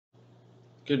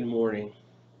Good morning.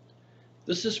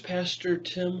 This is Pastor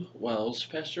Tim Wells,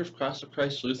 pastor of Cross of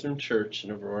Christ Lutheran Church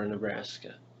in Aurora,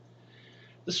 Nebraska.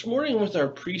 This morning, with our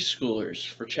preschoolers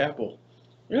for chapel,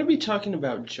 we're going to be talking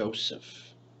about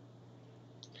Joseph.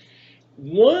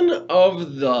 One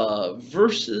of the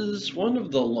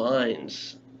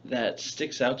lines that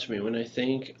sticks out to me when I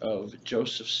think of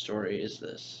Joseph's story is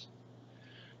this.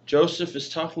 Joseph is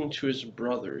talking to his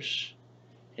brothers,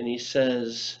 and he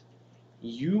says,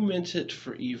 "You meant it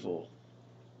for evil,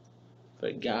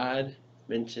 but God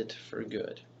meant it for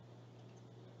good."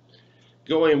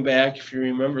 Going back, if you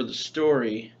remember the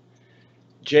story,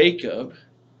 Jacob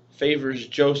favors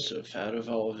Joseph out of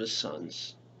all of his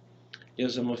sons,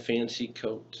 gives him a fancy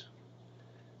coat,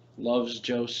 loves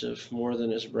Joseph more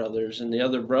than his brothers, and the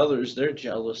other brothers, they're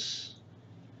jealous.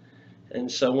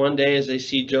 And so one day as they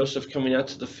see Joseph coming out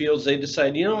to the fields, they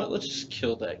decide, you know what, let's just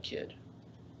kill that kid.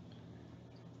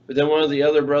 But then one of the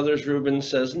other brothers, Reuben,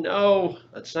 says, no,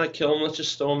 let's not kill him, let's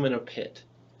just throw him in a pit.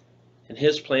 And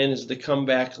his plan is to come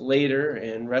back later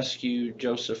and rescue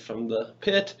Joseph from the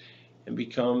pit and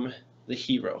become the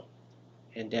hero.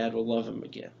 And Dad will love him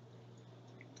again.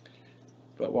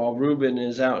 But while Reuben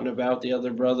is out and about, the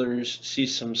other brothers see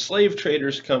some slave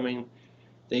traders coming.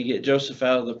 They get Joseph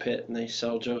out of the pit and they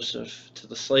sell Joseph to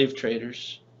the slave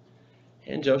traders.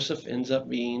 And Joseph ends up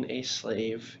being a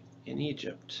slave in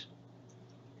Egypt.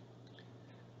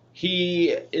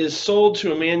 He is sold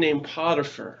to a man named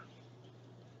Potiphar,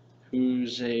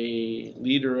 who's a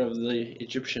leader of the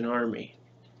Egyptian army,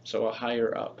 so a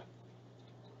higher up.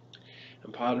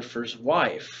 And Potiphar's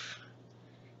wife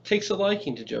takes a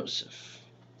liking to Joseph.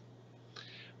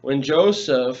 When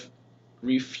Joseph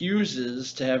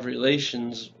refuses to have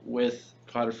relations with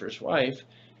Potiphar's wife,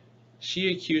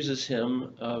 she accuses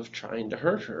him of trying to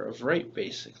hurt her, of rape,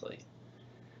 basically.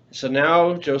 So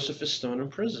now Joseph is thrown in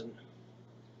prison.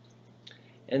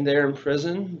 And there in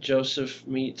prison, Joseph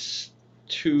meets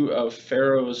two of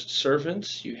Pharaoh's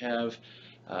servants. You have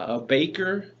a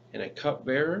baker and a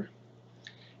cupbearer,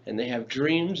 and they have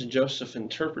dreams, and Joseph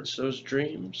interprets those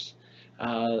dreams.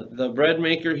 The bread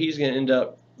maker, he's going to end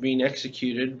up being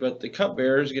executed, but the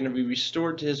cupbearer is going to be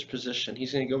restored to his position.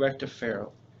 He's going to go back to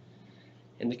Pharaoh.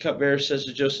 And the cupbearer says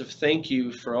to Joseph, thank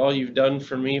you for all you've done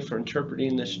for me, for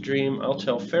interpreting this dream. I'll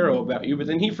tell Pharaoh about you. But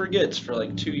then he forgets for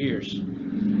like 2 years.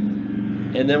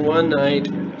 And then one night,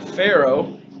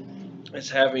 Pharaoh is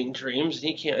having dreams and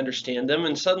he can't understand them.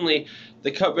 And suddenly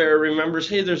the cupbearer remembers,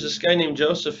 hey, there's this guy named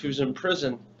Joseph who's in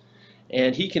prison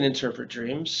and he can interpret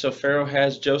dreams. So Pharaoh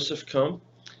has Joseph come,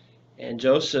 and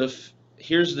Joseph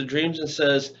hears the dreams and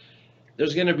says,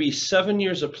 there's going to be 7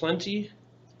 years of plenty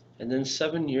and then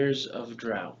 7 years of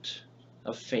drought,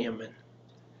 of famine.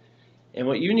 And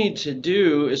what you need to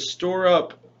do is store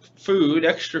up food,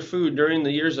 extra food during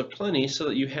the years of plenty so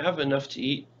that you have enough to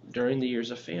eat during the years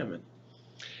of famine.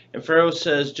 And Pharaoh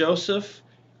says, Joseph,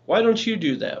 why don't you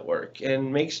do that work?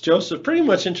 And makes Joseph pretty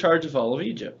much in charge of all of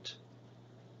Egypt.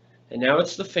 And now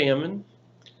it's the famine.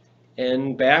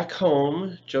 And back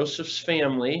home, Joseph's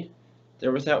family,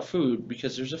 they're without food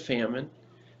because there's a famine.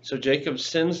 So Jacob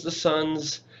sends the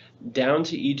sons down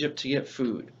to Egypt to get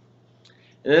food.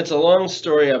 And it's a long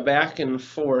story, a back and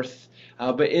forth.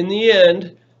 But in the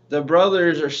end, the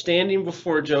brothers are standing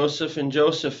before Joseph, and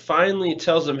Joseph finally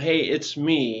tells them, hey, it's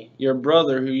me, your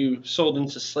brother who you sold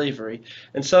into slavery.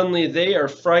 And suddenly they are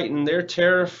frightened, they're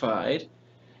terrified.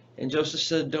 And Joseph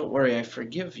said, don't worry, I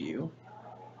forgive you.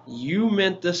 You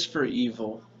meant this for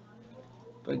evil,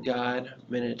 but God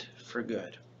meant it for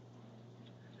good.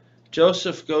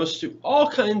 Joseph goes through all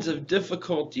kinds of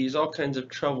difficulties, all kinds of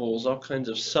troubles, all kinds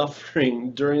of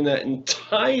suffering during that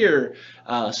entire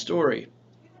story.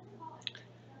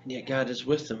 And yet God is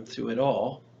with him through it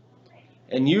all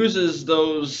and uses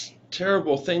those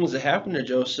terrible things that happen to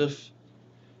Joseph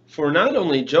for not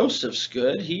only Joseph's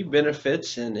good, he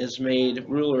benefits and is made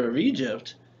ruler of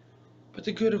Egypt, but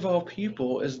the good of all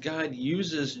people as God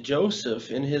uses Joseph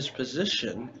in his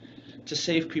position to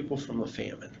save people from a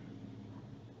famine.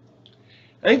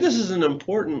 I think this is an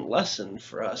important lesson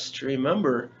for us to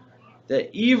remember that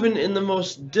even in the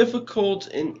most difficult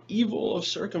and evil of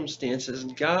circumstances,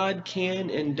 God can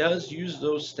and does use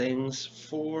those things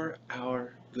for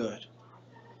our good.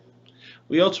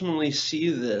 We ultimately see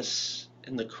this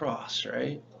in the cross,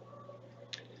 right?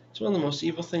 It's one of the most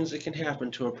evil things that can happen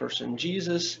to a person.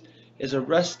 Jesus is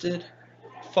arrested,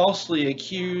 falsely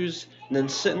accused, and then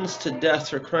sentenced to death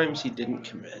for crimes he didn't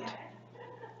commit.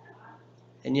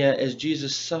 And yet, as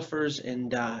Jesus suffers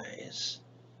and dies,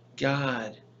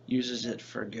 God uses it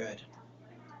for good.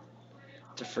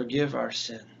 To forgive our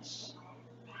sins,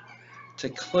 to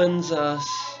cleanse us,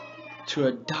 to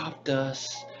adopt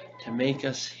us, to make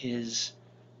us His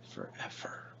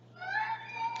forever.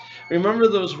 Remember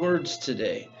those words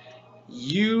today.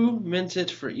 You meant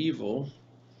it for evil,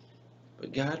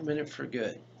 but God meant it for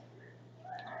good.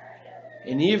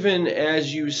 And even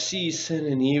as you see sin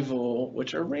and evil,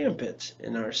 which are rampant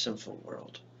in our sinful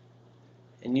world,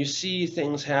 and you see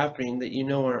things happening that you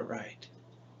know aren't right,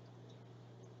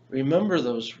 remember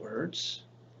those words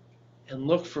and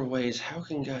look for ways, how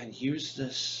can God use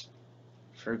this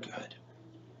for good?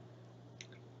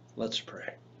 Let's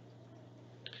pray.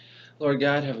 Lord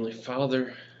God, Heavenly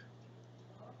Father,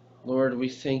 Lord, we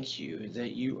thank you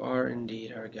that you are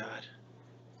indeed our God,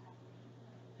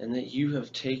 and that you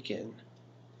have taken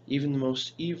even the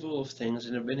most evil of things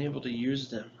and have been able to use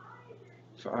them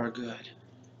for our good.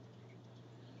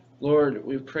 Lord,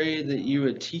 we pray that you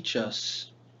would teach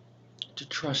us to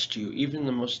trust you, even in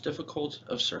the most difficult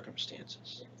of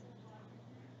circumstances,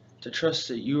 to trust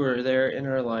that you are there in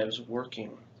our lives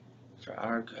working for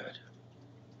our good.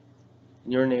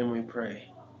 In your name we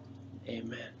pray.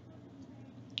 Amen.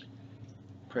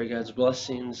 Pray God's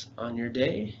blessings on your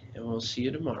day, and we'll see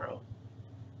you tomorrow.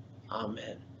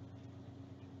 Amen.